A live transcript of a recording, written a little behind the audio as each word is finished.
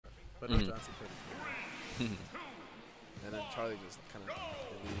but no Johnson played. And then Charlie just kind of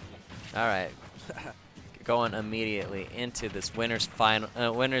relieved me. All right. Going immediately into this winners final,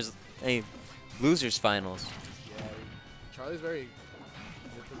 losers finals. Yeah, Charlie's very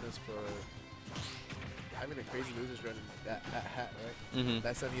infamous for having a crazy losers run in that hat, right?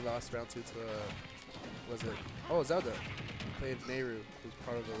 That time he lost round 2 to was it? Oh, Zelda. He played Nehru, who's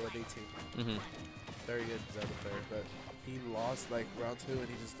part of the World A team. Very good Zelda player, but he lost like round 2 and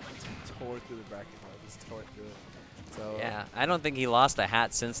he just tore through the bracket. Just tore through it. So yeah, I don't think he lost a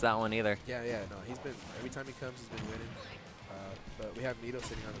hat since that one either. Yeah, no, he's been every time he comes, he's been winning. But we have Nito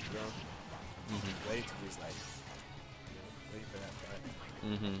sitting on the throne, waiting to just like, waiting for that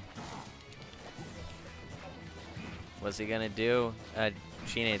fight. What's he gonna do?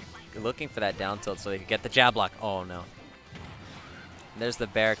 ShiNe looking for that down tilt so he could get the jab block. Oh no! There's the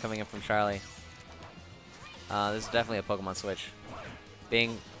bear coming in from Charlie. This is definitely a Pokemon switch.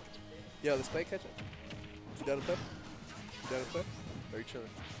 Yo, the spike catch up. You down to play? You down to play? Or are you chilling?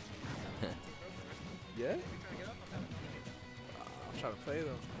 Yeah? I'm trying to play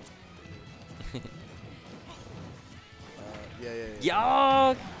though.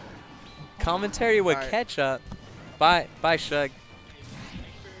 Yo! Commentary with ketchup. Bye, Shug.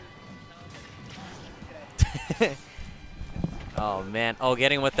 Oh man. Oh,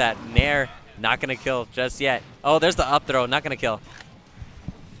 getting with that Nair. Not gonna kill just yet. Oh, there's the up throw. Not gonna kill.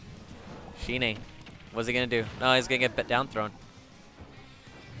 ShiNe. What's he gonna do? No, he's gonna get down thrown.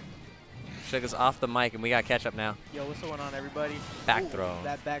 Shug is off the mic, and we got catch up now. Yo, what's going on, everybody? Back throw.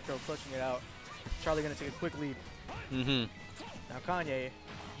 That back throw clutching it out. Charlie gonna take a quick lead. Now, Kanye,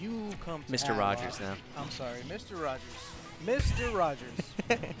 you come to Mr. Rogers now. I'm sorry, Mr. Rogers. Mr. Rogers,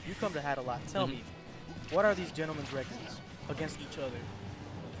 you come to Hat a lot. Tell me, what are these gentlemen's records against each other?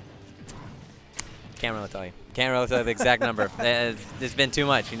 Can't really tell you. Can't really tell you the exact number. There's been too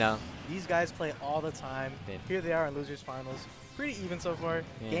much, you know. These guys play all the time. Here they are in losers finals. Pretty even so far.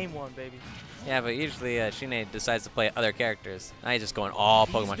 Yeah. Game 1, baby. Yeah, but usually ShiNe decides to play other characters. Now he's just going all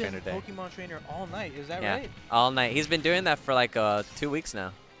Pokemon Trainer day. Pokemon Trainer all night. Is that right? All night. He's been doing that for like 2 weeks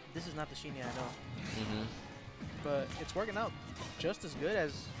now. This is not the ShiNe I know. But it's working out just as good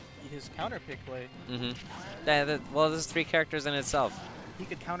as his counter pick play. Yeah, well, this is 3 characters in itself. He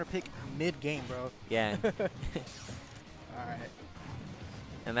could counter pick mid-game, bro. Yeah. All right.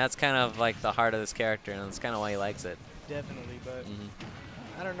 And that's kind of like the heart of this character, and that's kind of why he likes it. Definitely, but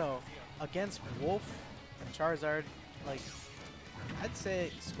I don't know. Against Wolf and Charizard, like, I'd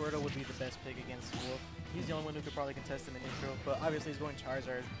say Squirtle would be the best pick against Wolf. He's the only one who could probably contest him in intro, but obviously he's going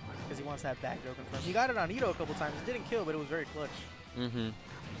Charizard because he wants that back throw confirmed. He got it on Ito a couple times. It didn't kill, but it was very clutch.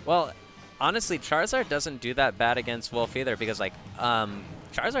 Well, honestly, Charizard doesn't do that bad against Wolf either because, like,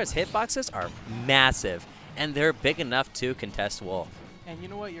 Charizard's hitboxes are massive, and they're big enough to contest Wolf. And you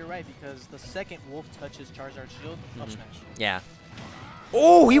know what? You're right, because the second Wolf touches Charizard's shield, up smash. Yeah.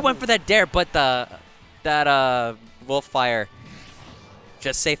 Oh, he went for that dare, but that Wolf Fire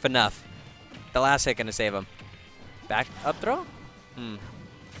just safe enough. The last hit gonna save him. Back up throw?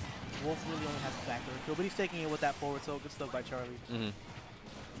 Wolf really only has back throw kill, but he's taking it with that forward, so good stuff by Charlie.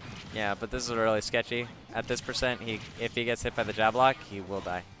 Yeah, but this is really sketchy. At this percent, if he gets hit by the jab block, he will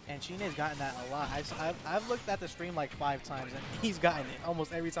die. And ShiNe's gotten that a lot. I've looked at the stream like 5 times, and he's gotten it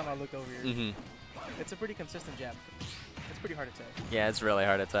almost every time I look over here. It's a pretty consistent jab. It's pretty hard to tech. Yeah, it's really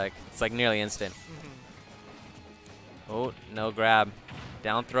hard to tech. It's like nearly instant. Oh, no grab.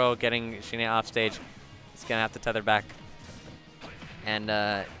 Down throw, getting ShiNe off stage. He's going to have to tether back.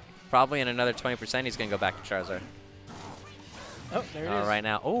 And probably in another 20%, he's going to go back to Charizard. Oh, there it is. Right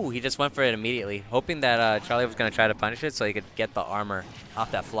now. Oh, he just went for it immediately, hoping that Charlie was going to try to punish it so he could get the armor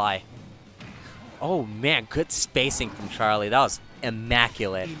off that fly. Oh, man, good spacing from Charlie. That was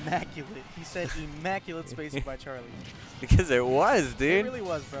immaculate. Immaculate. He said immaculate spacing by Charlie. Because it was, dude. It really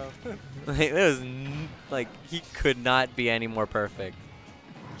was, bro. Like, it was, like, he could not be any more perfect.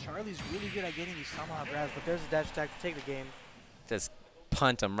 Charlie's really good at getting these tomahawk grabs, but there's a dash attack to take the game. Just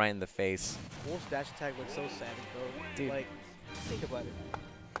punt him right in the face. Wolf's dash attack looks so savage, bro. Dude. Like, think about it.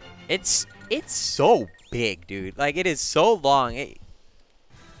 It's so big, dude. Like, it is so long.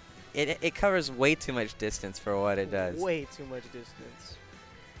 It covers way too much distance for what it does. Way too much distance.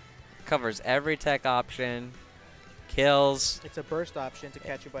 Covers every tech option. Kills. It's a burst option to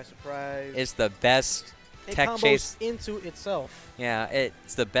catch you by surprise. It's the best tech combos chase into itself. Yeah,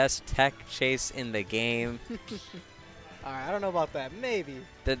 it's the best tech chase in the game. All right, I don't know about that. Maybe.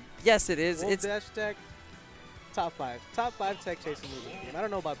 Yes, it is. Wolf It's dash tech. Top 5. Top 5 tech chasing move in the game. I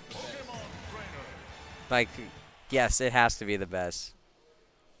don't know about the best. like, yes, it has to be the best.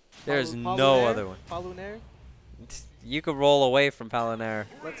 There's Palu no Nair? other one. Palu Nair? You could roll away from Palinair.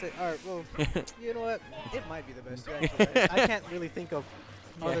 Let's say, all right, well, you know what? It might be the best. Actually. I can't really think of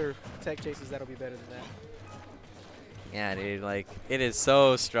other tech chases that'll be better than that. Yeah, dude, like, it is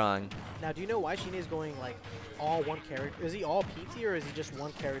so strong. Now, do you know why ShiNe is going, like, all one character? Is he all PT, or is he just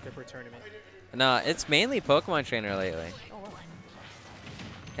one character per tournament? No, it's mainly Pokemon Trainer lately. Oh, wow.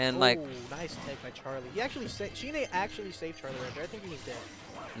 And, like... nice tech by Charlie. He actually ShiNe actually saved Charlie right there. I think he was dead.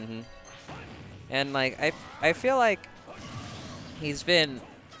 Mm-hmm. And, like, I feel like he's been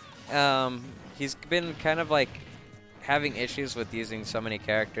kind of, like, having issues with using so many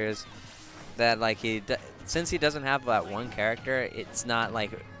characters that, like, since he doesn't have that one character, it's not,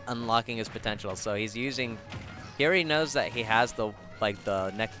 like, unlocking his potential. So he's using... He already knows that he has the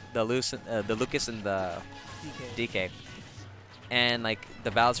Lucas and the DK. And, like,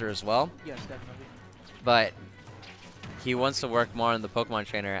 the Bowser as well. Yes, definitely. But he wants to work more on the Pokemon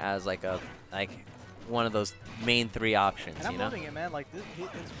Trainer as, like, one of those main 3 options, and I'm loving it, man. Like,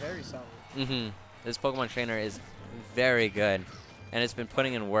 it's very solid. Mm-hmm. This Pokemon Trainer is very good, and it's been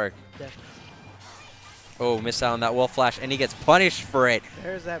putting in work. Definitely. Oh, missed out on that Wolf Flash, and he gets punished for it.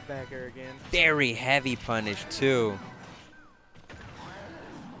 There's that backer again. Very heavy punish, too.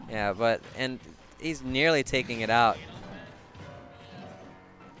 Yeah, and he's nearly taking it out.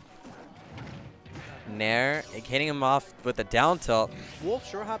 Nair, hitting him off with a down tilt. Wolf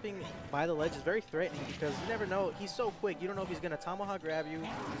short hopping by the ledge is very threatening because you never know. He's so quick. You don't know if he's going to tomahawk grab you,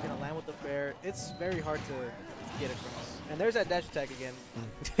 he's going to land with the fair. It's very hard to get across. And there's that dash attack again.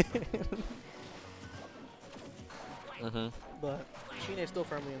 But ShiNe is still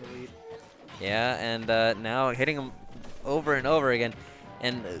firmly in the lead. Yeah, and now hitting him over and over again.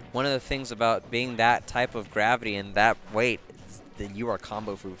 And one of the things about being that type of gravity and that weight is that you are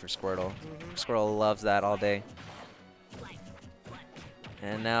combo food for Squirtle. Squirtle loves that all day.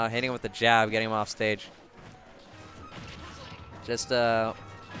 And now hitting him with the jab, getting him off stage. Just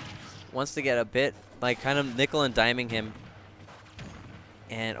wants to get a bit, like, kind of nickel and diming him.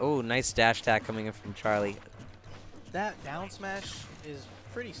 And, oh, nice dash attack coming in from Charlie. That down smash is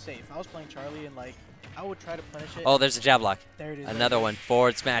pretty safe. I was playing Charlie and, like, I would try to punish it. Oh, there's a jab lock. There it is. Another one.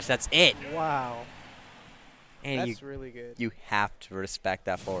 Forward smash. That's it. Wow. And that's really good. You have to respect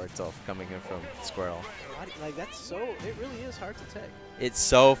that forward tilt coming in from Squirtle. Like, that's so... It really is hard to tech. It's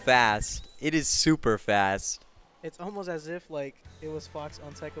so fast. It is super fast. It's almost as if, like, it was Fox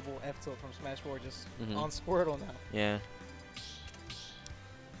untechable F-tilt from Smash 4 just on Squirtle now. Yeah.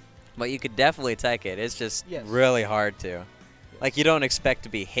 But you could definitely tech it. It's just really hard to. Yes. Like, you don't expect to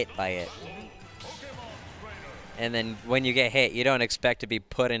be hit by it. And then when you get hit, you don't expect to be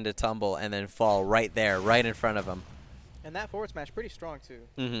put into tumble and then fall right there, right in front of him. And that forward smash pretty strong, too.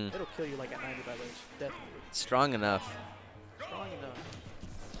 It'll kill you, like, at 90 by ledge. Definitely. Strong enough. Strong enough.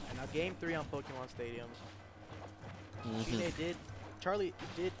 And now game 3 on Pokemon Stadium. Charlie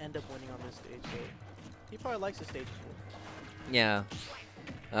did end up winning on this stage, so he probably likes the stage. Yeah.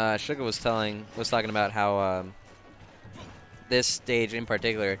 Sugar was talking about how this stage in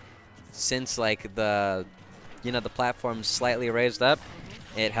particular, since, like, the platform's slightly raised up,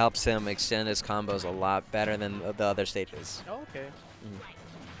 it helps him extend his combos a lot better than the other stages. Oh, okay.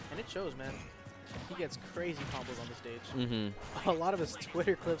 And it shows, man. He gets crazy combos on the stage. A lot of his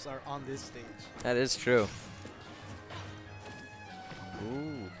Twitter clips are on this stage. That is true.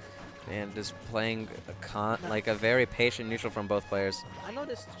 Ooh. And just playing like a very patient neutral from both players. I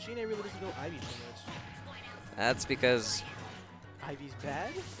noticed ShiNe really doesn't go Ivy too much. That's because... Ivy's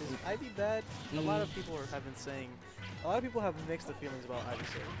bad? Is Ivy bad? A lot of people have been saying... A lot of people have mixed the feelings about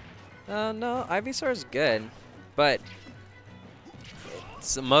Ivysaur. No, Ivysaur is good, but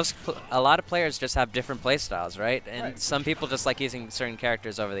a lot of players just have different play styles, right? And some people just like using certain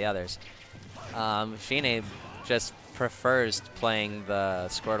characters over the others. ShiNe just prefers playing the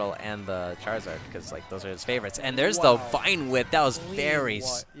Squirtle and the Charizard because, like, those are his favorites. And there's the Vine Whip. That was very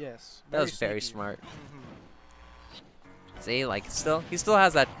smart. See, like, he still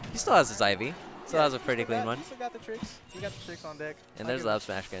has his Ivy. Still has a pretty clean one. He still got the tricks. He got the tricks on deck. And there's the up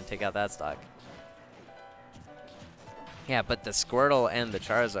smash gonna take out that stock. Yeah, but the Squirtle and the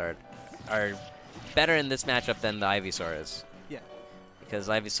Charizard are better in this matchup than the Ivysaur is. Yeah. Because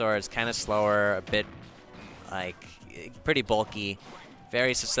Ivysaur is kind of slower, a bit, like, pretty bulky,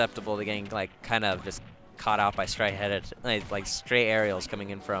 very susceptible to getting, like, kind of just caught out by straight-headed, like stray aerials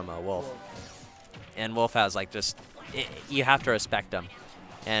coming in from Wolf. And Wolf has, like, just... you have to respect him.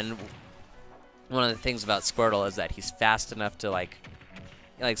 And one of the things about Squirtle is that he's fast enough to, like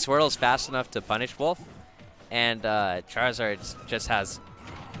Squirtle's fast enough to punish Wolf, and Charizard just has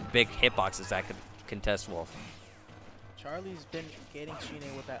big hitboxes that could contest Wolf. Charlie's been getting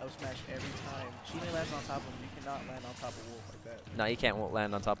ShiNe with that up smash every time. ShiNe lands on top of him. You cannot land on top of Wolf like that. No, you can't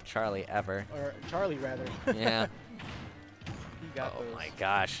land on top of Charlie ever. Or Charlie, rather. Yeah. He got Oh those. my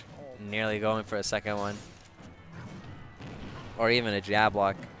gosh. Oh. Nearly going for a second one. Or even a jab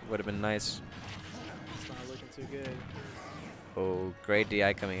block would have been nice. It's not looking too good. Oh, great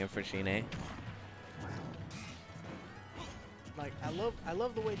DI coming in for ShiNe. Like, I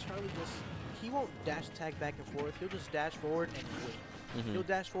love the way Charlie just, he won't dash attack back and forth. He'll just dash forward and wait. He'll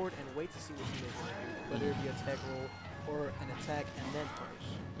dash forward and wait to see what ShiNe's going to do. Whether it be a tech roll or an attack and then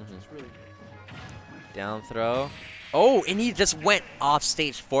punish. It's really good. Down throw. Oh, and he just went off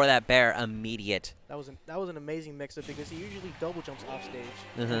stage for that bear immediate. That was an amazing mix-up because he usually double jumps off stage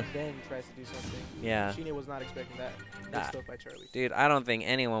and then tries to do something. Yeah. ShiNe was not expecting that. Good stuff by Charlie. Dude, I don't think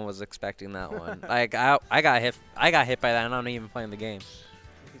anyone was expecting that one. Like I got hit by that and I'm not even playing the game.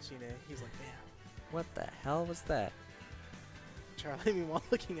 Look at ShiNe. He's like, damn. What the hell was that? Charlie, meanwhile,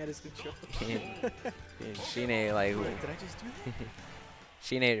 looking at his controller. Dude, ShiNe, like, Did I just do that?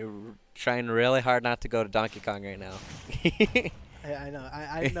 ShiNe trying really hard not to go to Donkey Kong right now. I know.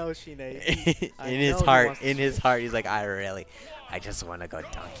 I know ShiNe. In his heart, he's like, I just want to go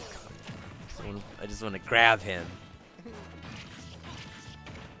Donkey Kong. I just want to grab him.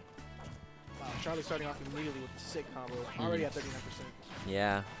 Wow, Charlie starting off immediately with a sick combo. Already at 39%.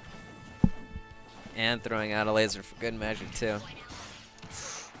 Yeah. And throwing out a laser for good measure, too.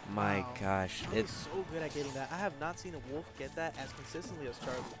 My gosh. It's so good at getting that. I have not seen a Wolf get that as consistently as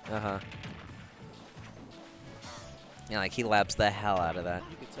Charlie. Yeah, like he labs the hell out of that.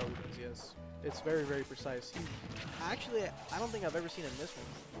 You can tell he does, yes. It's very, very precise. Actually, I don't think I've ever seen him miss one.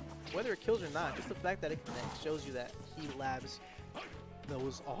 Whether it kills or not, just the fact that it connects shows you that he labs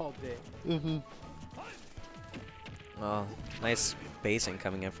those all day. Well, nice basing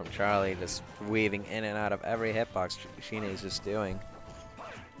coming in from Charlie, just weaving in and out of every hitbox ShiNe is just doing.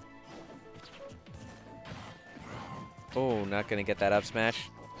 Oh, not gonna get that up smash.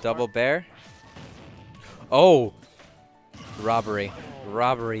 Double bear. Oh, robbery,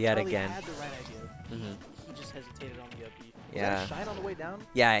 robbery yet Charlie again. had the right idea. He just hesitated on the up B. Yeah. Was that a shine on the way down?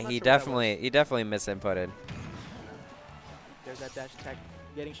 Yeah, I'm not he sure definitely misinputted. There's that dash attack,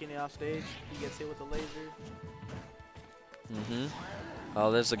 getting ShiNe off stage. He gets hit with the laser.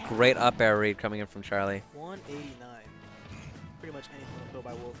 Oh, there's a great up air read coming in from Charlie. 189. Pretty much anything will kill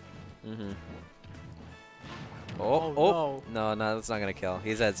by Wolf. Oh, no, that's not gonna kill.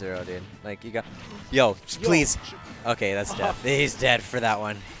 He's at 0, dude. Like, you got... Yo, please. Okay, that's dead. He's dead for that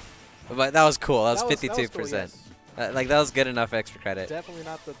one. But that was cool. That was 52%. Cool, yes. Like, that was good enough extra credit. Definitely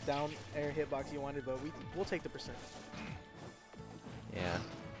not the down air hitbox you wanted, but we'll take the percent. Yeah.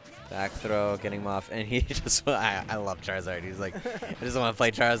 Back throw, getting him off, and he just... I love Charizard. He's like, I just want to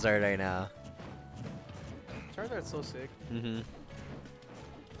play Charizard right now. Charizard's so sick. Mm-hmm.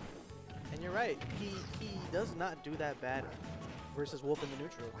 And you're right. He does not do that bad versus Wolf in the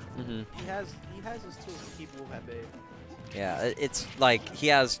neutral. Mm-hmm. He has his tools to keep Wolf at bay. Yeah, it's like he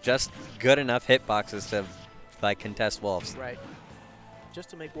has just good enough hitboxes to like contest Wolves. Right. Just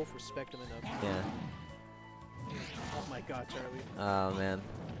to make Wolf respect him enough. Yeah. Oh my God, Charlie. Oh man.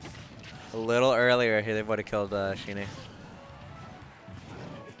 A little earlier, he would have killed ShiNe.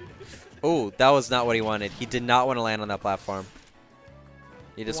 Oh, that was not what he wanted. He did not want to land on that platform.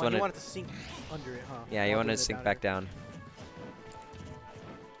 He just wanted to sink under it, huh? Yeah, he wanted to sink back down.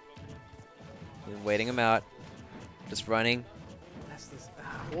 He's waiting him out. Just running. That's this.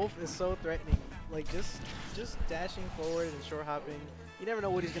 Wolf is so threatening. Like just dashing forward and short hopping. You never know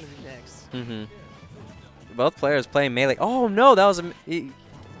what he's gonna do next. Mm-hmm. Both players playing melee. Oh no, that was a.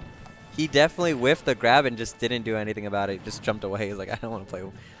 He definitely whiffed the grab and just didn't do anything about it. Just jumped away. He's like, I don't want to play.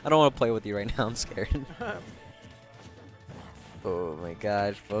 I don't want to play with you right now. I'm scared. Oh my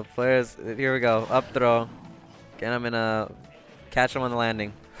gosh, both players. Here we go. Up throw. Get him in a. Catch him on the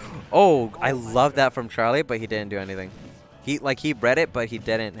landing. Oh, I love that from Charlie, but he didn't do anything. He read it, but he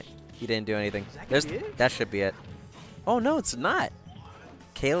didn't do anything. That should be it. Oh no, it's not.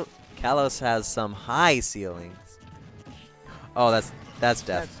 Kalos has some high ceilings. Oh, that's death. That's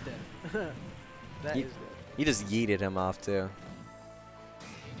dead. That is dead. He just yeeted him off too.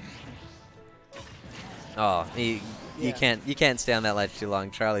 Oh, you can't stay on that ledge too long.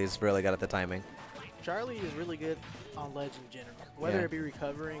 Charlie's really good at the timing. Charlie is really good on ledge in general, whether it be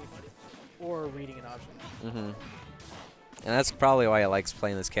recovering or reading an option. Mm-hmm. And that's probably why he likes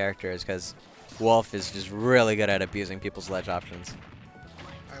playing this character, is because Wolf is just really good at abusing people's ledge options.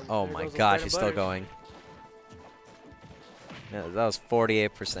 Right, oh my gosh, he's still going. Yeah, that was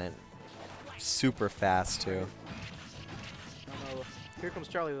 48%. Super fast too. I don't know. Here comes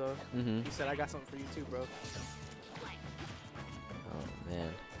Charlie though. Mm-hmm. He said, "I got something for you too, bro." man.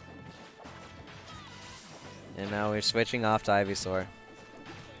 And now we're switching off to Ivysaur.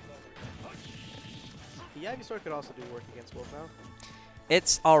 The Ivysaur could also do work against Wolf now.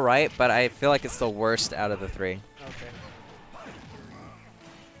 It's alright, but I feel like it's the worst out of the three. Okay.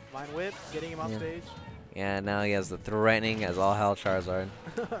 Line whip, getting him off stage. Yeah, now he has the threatening as all hell Charizard.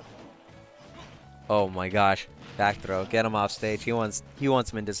 Oh my gosh. Back throw. Get him off stage. He wants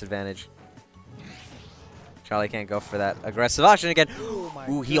him in disadvantage. Charlie can't go for that aggressive option again.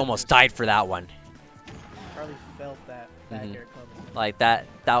 Ooh, he almost died for that one. Charlie felt that back air coming. Like that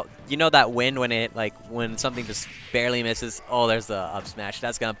you know that wind when it when something just barely misses. Oh, there's the up smash.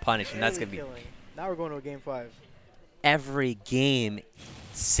 That's gonna punish, and that's gonna be killing. Now we're going to a game 5. every game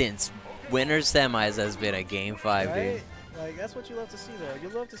since winter semis has been a game 5, right? dude. Like that's what you love to see, though. You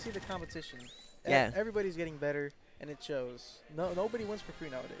love to see the competition. Yeah. Everybody's getting better, and it shows. Nobody wins for free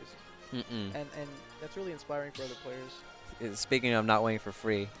nowadays. And that's really inspiring for other players. Speaking of not winning for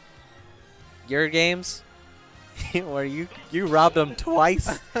free, your games where you robbed them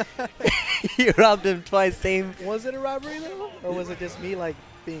twice. You robbed him twice. Same. Was it a robbery though, or was it just me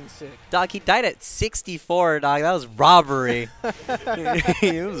being sick? Dog, he died at 64. Dog, that was robbery.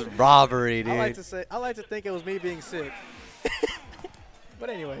 It was robbery, dude. I like to think it was me being sick. But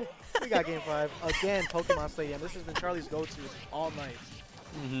anyway, we got game 5 again. Pokemon Stadium. This has been Charlie's go-to all night.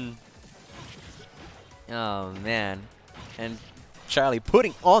 Oh man, and Charlie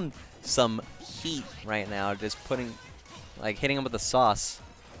putting on some heat right now, just hitting him with the sauce.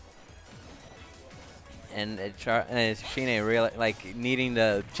 And ShiNe really needing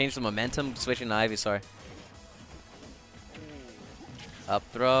to change the momentum, switching to Ivysaur. Up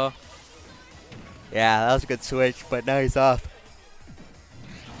throw. Yeah, that was a good switch, but now he's off.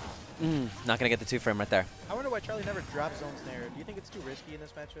 Not gonna get the 2-frame right there. I wonder why Charlie never dropped Zone Snare. Do you think it's too risky in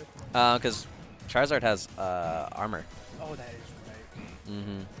this matchup? Because Charizard has armor. Oh, that is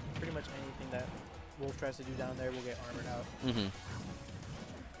right. Pretty much anything that Wolf tries to do down there will get armored out.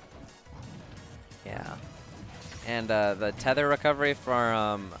 Yeah. And the tether recovery for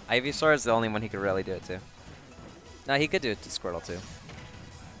Ivysaur is the only one he could really do it to. No, he could do it to Squirtle too.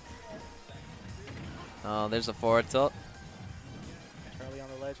 Oh, there's a forward tilt. Charlie on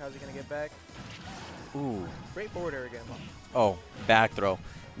the ledge. How's he going to get back? Ooh. Great forward air again. Oh, back throw.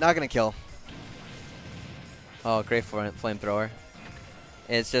 Not going to kill. Oh, great flamethrower.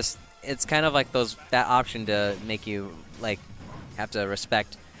 It's kind of like that option to make you have to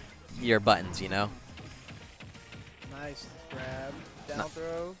respect your buttons, you know? Nice grab, down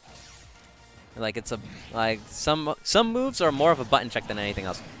throw. Some moves are more of a button check than anything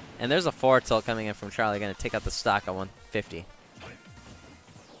else. And there's a forward tilt coming in from Charlie, gonna take out the stock at 150.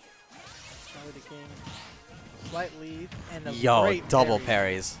 Charliedaking, slight lead, and a Yo, great double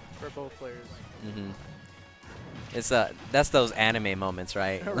parry parries for both players. It's that's those anime moments,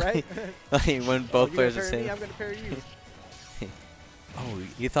 right? Right. When both players are saying, "I'm gonna parry you." Oh,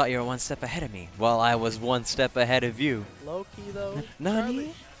 you thought you were one step ahead of me. Well, I was one step ahead of you. Low key though.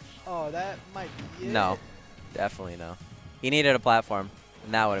 Nani? Oh, that might be it. No, definitely no. He needed a platform,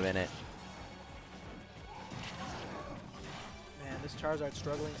 and that would have been it. Man, this Charizard's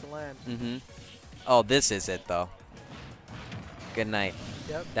struggling to land. Oh, this is it though. Good night.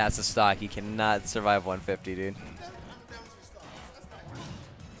 Yep. That's a stock. He cannot survive 150, dude.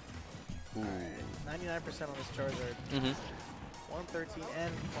 Ooh. 99% on this Charizard. 113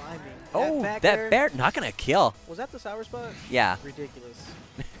 and climbing. Oh, that that bear not gonna kill. Was that the sour spot? Yeah. Ridiculous.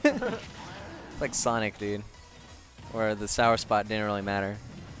 It's like Sonic, dude. Where the sour spot didn't really matter.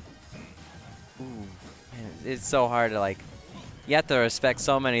 Ooh, man, it's so hard to you have to respect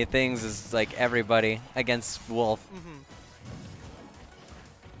so many things as everybody against Wolf.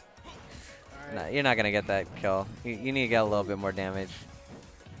 No, you're not gonna get that kill. You need to get a little bit more damage.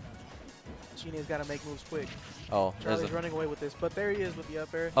 ShiNe's got to make moves quick. Oh, Charlie's running away with this, but there he is with the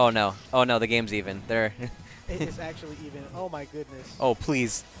up air. Oh no! Oh no! The game's even. There. It is actually even. Oh my goodness. Oh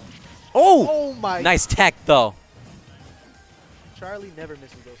please. Oh! Oh my. Nice tech though. Charlie never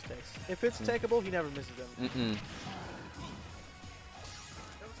misses those techs. If it's techable, he never misses them.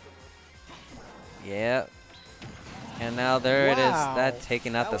 Yeah. And now there it is. That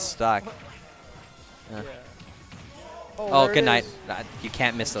taking out the stock. Yeah. Oh, good night. You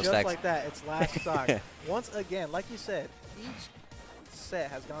can't miss those just stacks. Like that, it's last stock. Once again, like you said, each set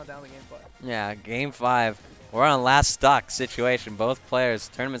has gone down to game 5. Yeah, game 5. We're on last stock situation. Both players,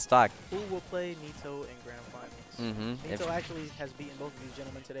 tournament stock. Who will play Nito in grand finals? Nito actually has beaten both of these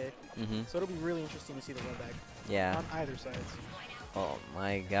gentlemen today. So it'll be really interesting to see the run back. Yeah. On either side. Oh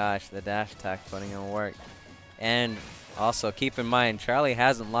my gosh, the dash attack putting in work. And also keep in mind, Charlie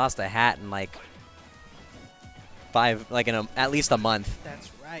hasn't lost a hat in at least a month. That's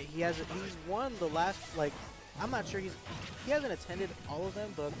right. He's won the last, like, I'm not sure he hasn't attended all of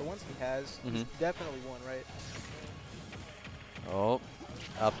them, but the ones he has, he's definitely won, right? Oh,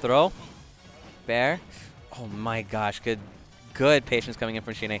 up throw. Bear. Oh my gosh, good patience coming in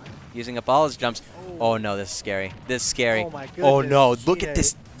from ShiNe. Using up all his jumps. Oh no, this is scary. This is scary. Oh my goodness. Oh no, look ShiNe. at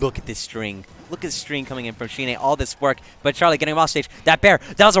this. Look at this string. Look at the string coming in from ShiNe. All this work. But Charlie getting him off stage. That bear,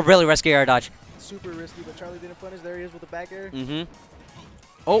 that was a really risky air dodge. Super risky, but Charlie didn't punish. There he is with the back air.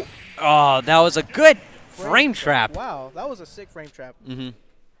 Oh, that was a good frame trap. Wow, that was a sick frame trap. And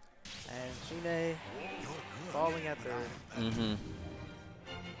ShiNe falling at third.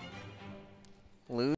 Lose.